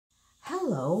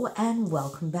Hello and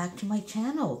welcome back to my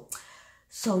channel.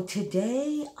 So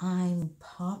today I'm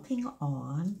popping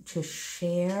on to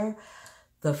share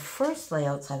the first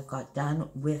layouts I've got done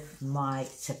with my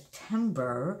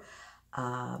September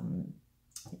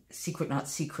Secret Not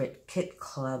Secret Kit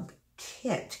Club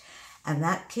kit. And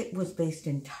that kit was based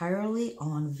entirely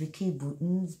on Vicki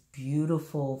Boutin's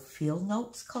beautiful Field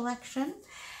Notes collection.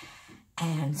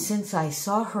 And since I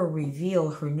saw her reveal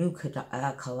her new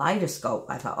kaleidoscope,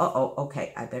 I thought,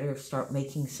 okay, I better start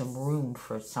making some room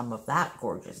for some of that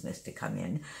gorgeousness to come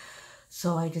in.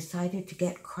 So I decided to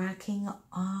get cracking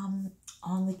on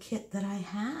the kit that I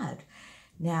had.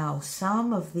 Now,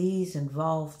 some of these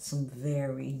involved some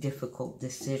very difficult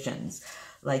decisions.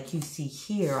 Like you see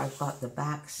here, I've got the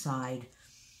back side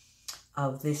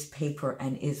of this paper,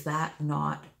 and is that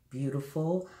not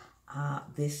beautiful?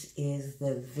 This is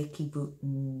the Vicki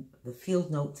Boutin, the Field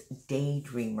Notes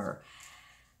Daydreamer.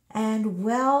 And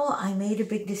well, I made a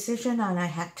big decision and I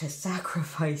had to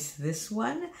sacrifice this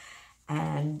one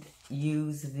and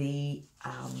use the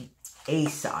A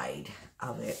side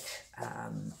of it.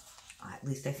 At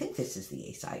least I think this is the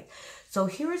A side. So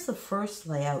here is the first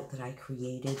layout that I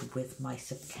created with my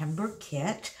September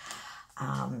kit.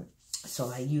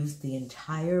 So I used the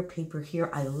entire paper here.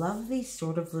 I love these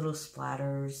sort of little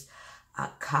splatters,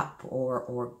 cup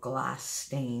or glass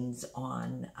stains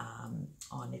on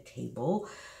a table.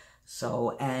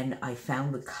 So, and I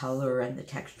found the color and the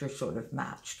texture sort of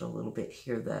matched a little bit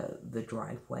here, the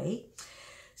driveway.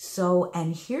 So,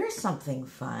 and here's something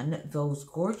fun, those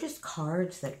gorgeous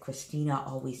cards that Christina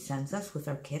always sends us with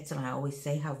our kits, and I always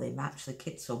say how they match the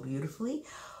kit so beautifully.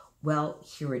 Well,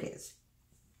 here it is.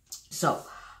 So,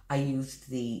 I used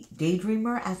the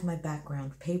Daydreamer as my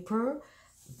background paper,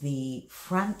 the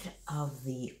front of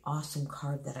the awesome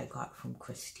card that I got from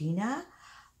Christina,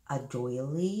 a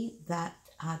doily that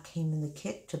came in the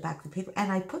kit to back the paper,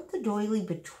 and I put the doily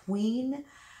between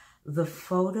the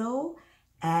photo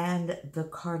and the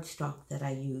cardstock that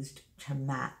I used to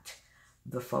matte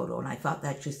the photo, and I thought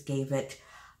that just gave it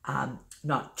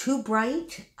not too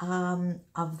bright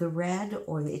of the red,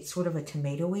 or it's sort of a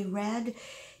tomatoey red.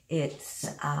 It's,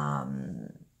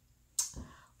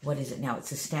 what is it now?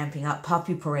 It's a Stampin' Up!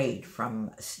 Poppy Parade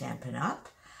from Stampin' Up!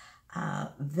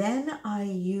 Then I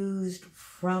used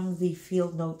from the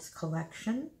Field Notes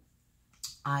collection,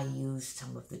 I used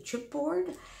some of the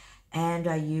chipboard, and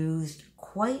I used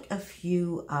quite a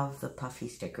few of the puffy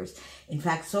stickers. In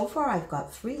fact, so far I've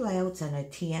got 3 layouts and a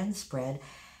TN spread,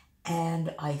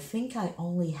 and I think I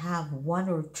only have 1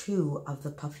 or 2 of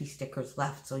the puffy stickers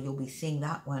left, so you'll be seeing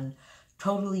that one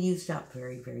totally used up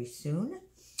very, very soon.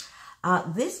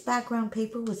 This background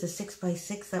paper was a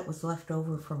 6x6 that was left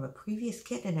over from a previous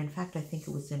kit, and in fact, I think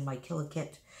it was in my Killa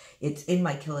kit. It's in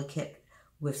my Killa kit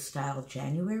with Style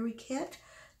January kit.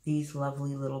 These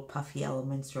lovely little puffy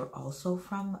elements are also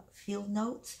from Field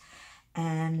Notes.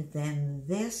 And then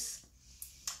this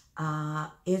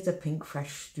is a Pink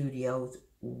Fresh Studios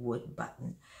wood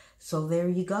button. So there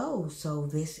you go. So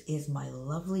this is my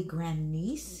lovely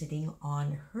grandniece sitting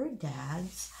on her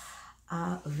dad's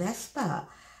Vespa.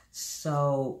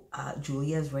 So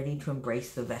Julia is ready to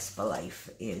embrace the Vespa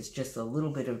life. Is just a little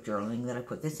bit of journaling that I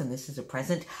put this, and this is a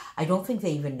present. I don't think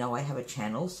they even know I have a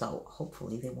channel, so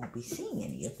hopefully they won't be seeing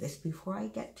any of this before I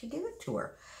get to give it to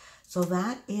her. So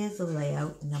that is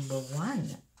layout number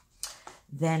 1.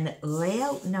 Then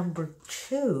layout number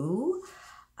 2,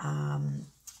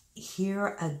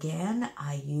 here again,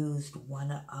 I used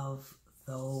one of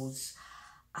those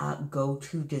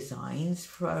go-to designs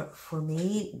for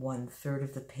me, 1/3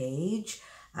 of the page.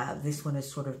 This one is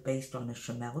sort of based on a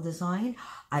Chamel design.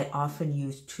 I often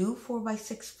use 2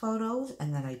 4x6 photos,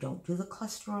 and then I don't do the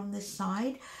cluster on this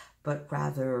side, but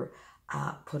rather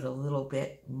put a little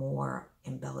bit more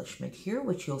embellishment here,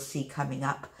 which you'll see coming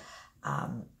up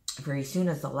very soon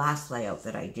as the last layout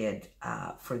that I did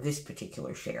for this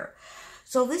particular share.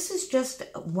 So this is just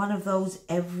one of those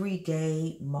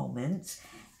everyday moments.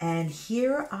 And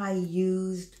here I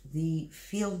used the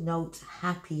Field Notes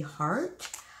Happy Heart.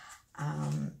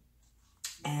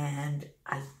 And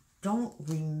I don't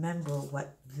remember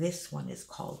what this one is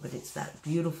called, but it's that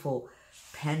beautiful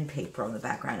pen paper on the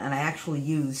background. And I actually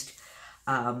used,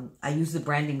 I used the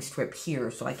branding strip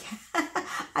here, so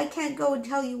I can't go and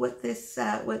tell you what this,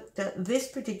 this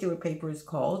particular paper is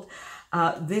called.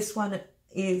 This one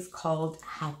is called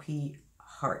Happy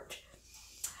Heart.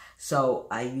 So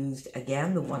I used,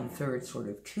 again, the 1/3, sort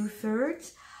of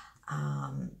 2/3.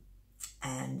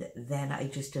 And then I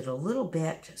just did a little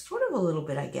bit, sort of a little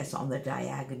bit, I guess, on the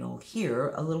diagonal here,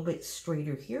 a little bit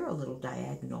straighter here, a little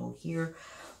diagonal here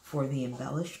for the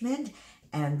embellishment.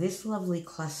 And this lovely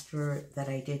cluster that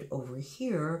I did over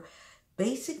here,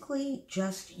 basically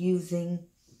just using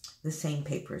the same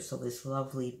paper. So this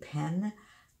lovely pen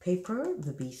paper,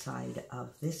 the B-side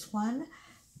of this one,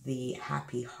 the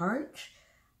Happy Heart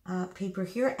paper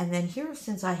here. And then here,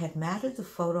 since I had matted the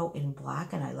photo in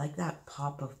black and I like that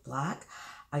pop of black,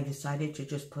 I decided to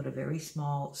just put a very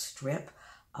small strip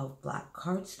of black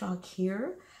cardstock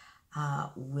here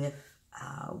with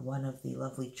one of the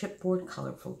lovely chipboard,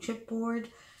 colorful chipboard,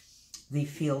 the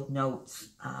Field Notes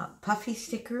puffy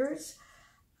stickers,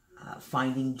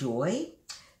 Finding Joy.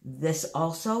 This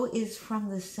also is from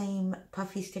the same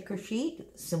puffy sticker sheet,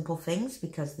 Simple Things,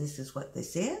 because this is what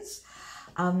this is.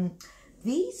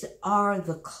 These are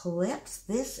the clips,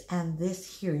 this and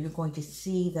this here. You're going to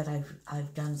see that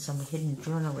I've done some hidden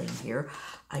journaling here.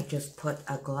 I just put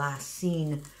a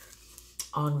glassine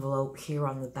envelope here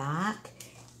on the back,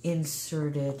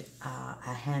 inserted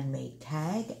a handmade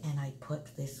tag, and I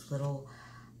put this little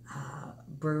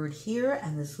bird here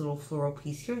and this little floral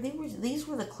piece here. These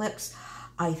were the clips,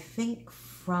 I think,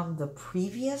 from the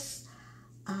previous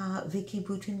Vicki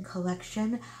Boutin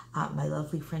collection. My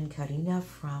lovely friend Karina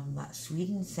from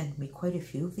Sweden sent me quite a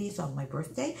few of these on my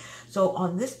birthday. So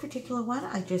on this particular one,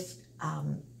 I just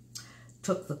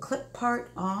took the clip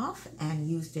part off and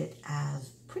used it as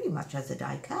pretty much as a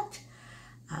die cut.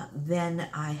 Then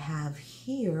I have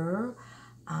here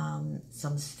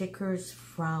some stickers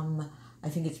from, I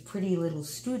think it's Pretty Little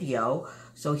Studio.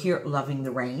 So here, Loving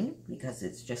the Rain, because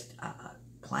it's just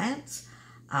plants.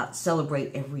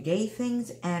 Celebrate Everyday Things,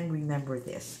 and Remember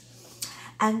This.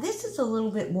 And this is a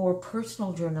little bit more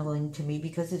personal journaling to me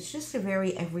because it's just a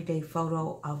very everyday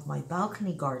photo of my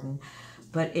balcony garden,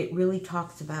 but it really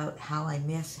talks about how I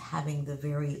miss having the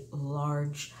very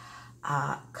large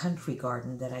country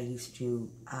garden that I used to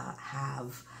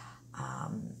have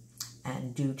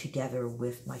and do together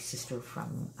with my sister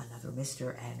from another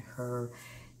mister and her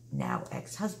now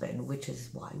ex-husband, which is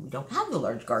why we don't have the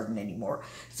large garden anymore.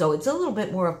 So it's a little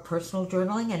bit more of personal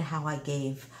journaling and how I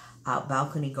gave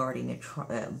balcony gardening a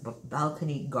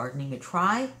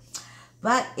try,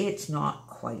 but it's not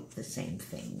quite the same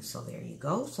thing. So there you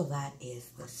go. So that is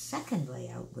the second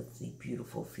layout with the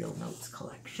beautiful Field Notes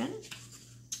collection.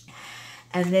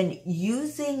 And then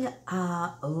using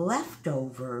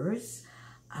leftovers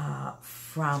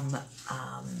from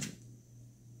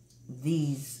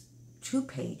these two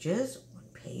pages, one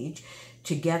page,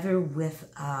 together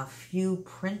with a few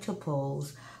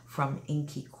printables from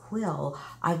Inky Quill,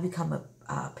 I've become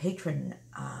a patron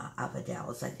of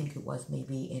Adele's. I think it was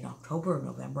maybe in October or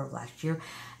November of last year,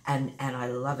 and I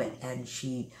love it. And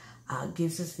she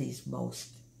gives us these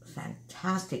most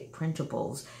fantastic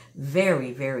printables,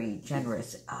 very, very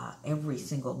generous every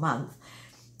single month.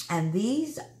 And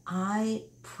these I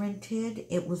printed,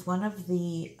 it was one of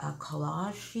the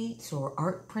collage sheets or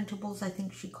art printables, I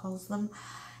think she calls them.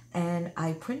 And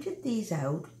I printed these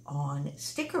out on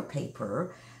sticker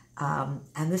paper,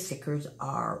 and the stickers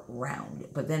are round.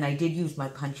 But then I did use my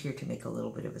punch here to make a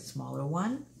little bit of a smaller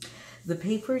one. The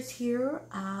papers here,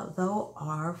 though,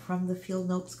 are from the Field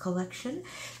Notes collection.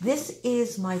 This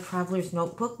is my Traveler's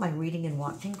Notebook, my reading and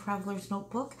watching Traveler's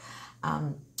Notebook.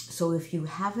 So if you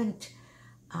haven't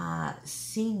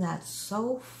seen that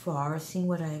so far, seen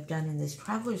what I have done in this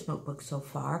Traveler's Notebook so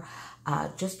far,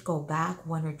 just go back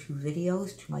one or two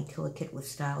videos to my Kill a Kit with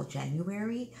Style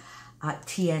January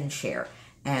TN share.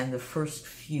 And the first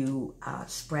few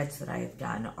spreads that I have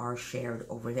done are shared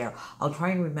over there. I'll try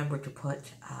and remember to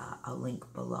put a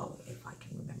link below if I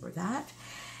can remember that.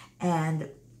 And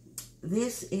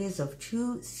this is of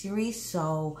two series,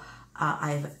 so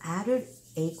I've added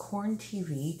Acorn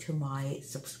TV to my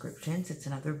subscriptions. It's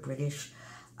another British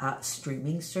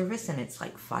streaming service, and it's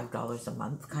like $5 a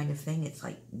month kind of thing. It's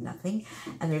like nothing.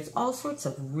 And there's all sorts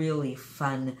of really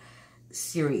fun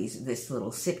series. This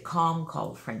little sitcom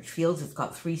called French Fields, it's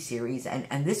got 3 series,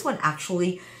 and this one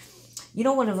actually, you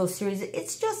know, one of those series,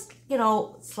 it's just, you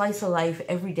know, slice of life,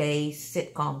 everyday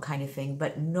sitcom kind of thing,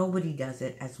 but nobody does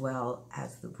it as well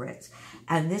as the Brits.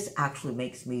 And this actually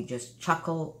makes me just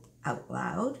chuckle out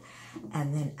loud.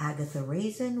 And then Agatha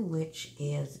Raisin, which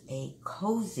is a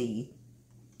cozy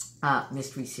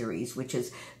mystery series, which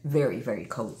is very, very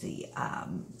cozy.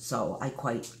 So I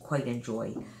quite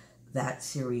enjoy that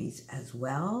series as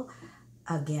well.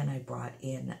 Again, I brought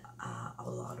in a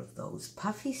lot of those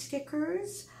puffy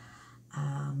stickers.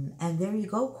 And there you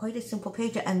go, quite a simple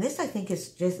page. And this, I think,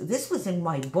 is just, this was in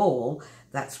my bowl,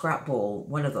 that scrap bowl,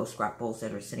 one of those scrap bowls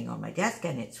that are sitting on my desk,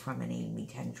 and it's from an Amy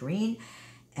Tangerine,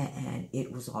 and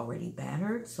it was already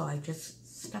bannered, so I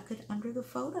just stuck it under the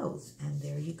photos, and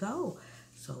there you go.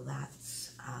 So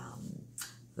that's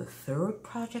the third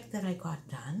project that I got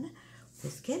done,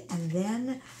 this kit. And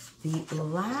then the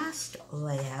last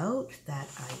layout that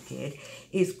I did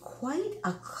is quite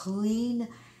a clean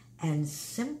and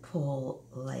simple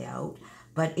layout,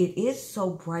 but it is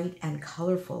so bright and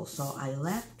colorful, so I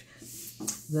left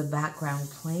the background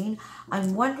plain.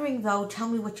 I'm wondering though, tell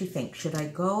me what you think. Should I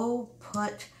go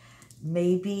put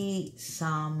maybe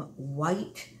some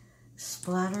white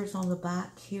splatters on the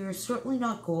back here? Certainly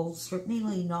not gold,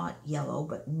 certainly not yellow,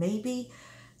 but maybe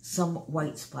some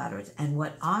white splatters. And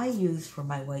what I use for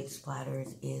my white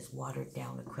splatters is watered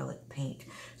down acrylic paint,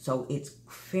 so it's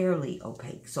fairly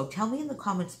opaque. So tell me in the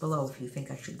comments below if you think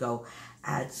I should go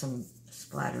add some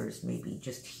splatters, maybe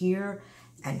just here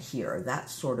and here.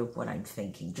 That's sort of what I'm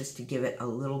thinking, just to give it a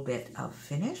little bit of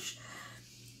finish.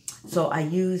 So I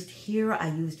used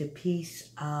a piece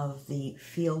of the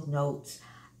Field Notes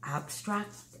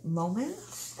Abstract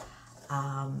Moments,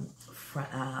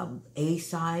 A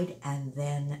side and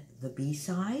then the B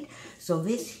side. So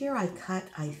this here I cut,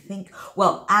 I think,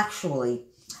 well, actually,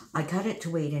 I cut it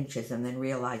to 8 inches and then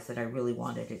realized that I really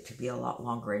wanted it to be a lot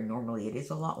longer, and normally it is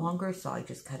a lot longer, so I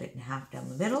just cut it in half down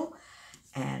the middle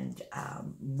and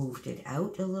moved it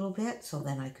out a little bit, so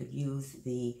then I could use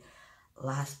the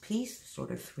last piece,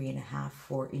 sort of 3.5,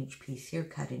 4-inch piece here,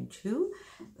 cut in 2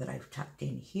 that I've tucked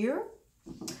in here.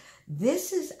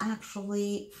 This is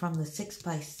actually from the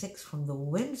 6x6 from the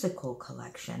Whimsical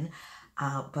collection,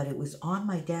 but it was on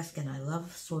my desk, and I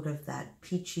love sort of that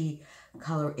peachy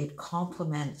color. It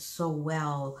complements so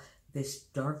well this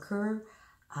darker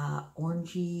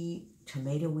orangey,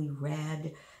 tomatoey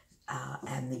red,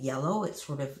 and the yellow. It's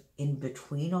sort of in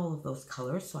between all of those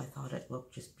colors, so I thought it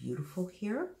looked just beautiful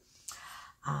here.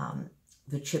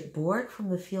 The chipboard from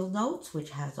the Field Notes, which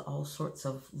has all sorts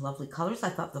of lovely colors. I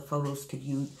thought the photos could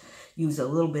use a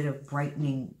little bit of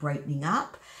brightening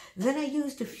up. Then I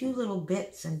used a few little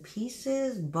bits and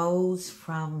pieces, bows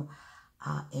from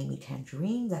Amy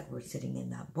Tangerine that were sitting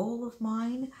in that bowl of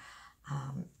mine.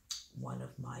 One of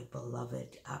my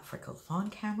beloved Freckled Fawn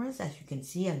cameras. As you can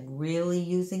see, I'm really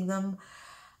using them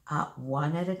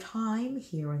one at a time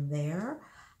here and there.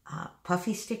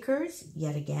 Puffy stickers,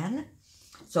 yet again.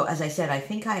 So as I said, I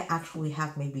think I actually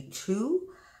have maybe 2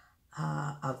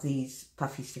 of these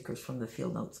puffy stickers from the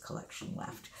Field Notes collection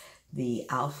left. The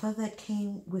alpha that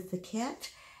came with the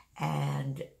kit,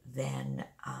 and then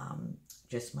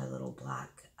just my little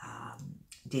black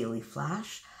Daily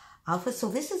Flash alpha. So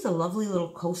this is a lovely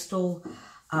little coastal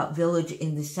village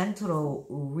in the central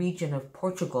region of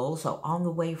Portugal. So on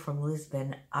the way from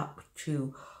Lisbon up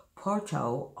to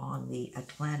Porto on the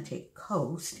Atlantic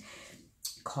coast,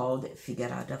 called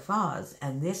Figueira da Foz.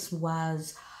 And this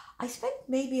was, I spent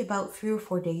maybe about 3 or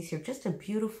 4 days here. Just a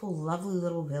beautiful, lovely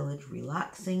little village,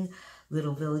 relaxing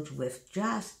little village with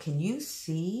just, can you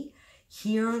see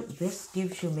here? This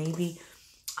gives you maybe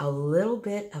a little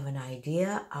bit of an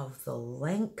idea of the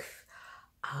length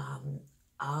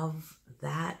of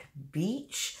that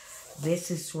beach.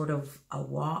 This is sort of a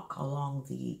walk along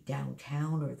the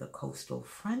downtown or the coastal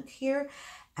front here.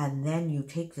 And then you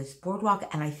take this boardwalk,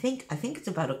 and I think it's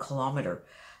about 1 kilometer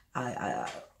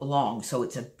long. So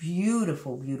it's a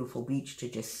beautiful, beautiful beach to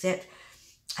just sit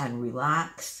and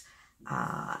relax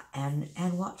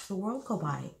and watch the world go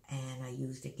by. And I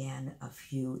used, again, a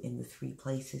few in the 3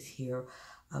 places here,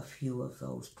 a few of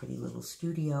those pretty little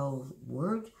studio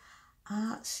word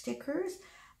stickers.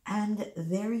 And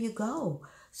there you go.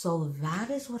 So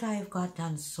that is what I have got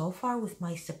done so far with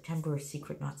my September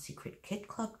Secret Not Secret Kit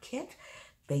Club kit,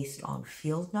 based on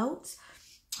Field Notes.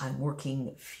 I'm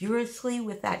working furiously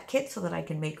with that kit so that I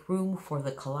can make room for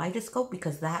the kaleidoscope,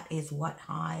 because that is what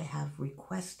I have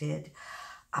requested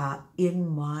in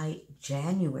my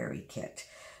January kit.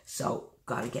 So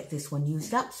got to get this one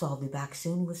used up, so I'll be back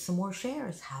soon with some more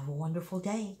shares. Have a wonderful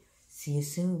day. See you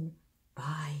soon.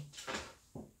 Bye.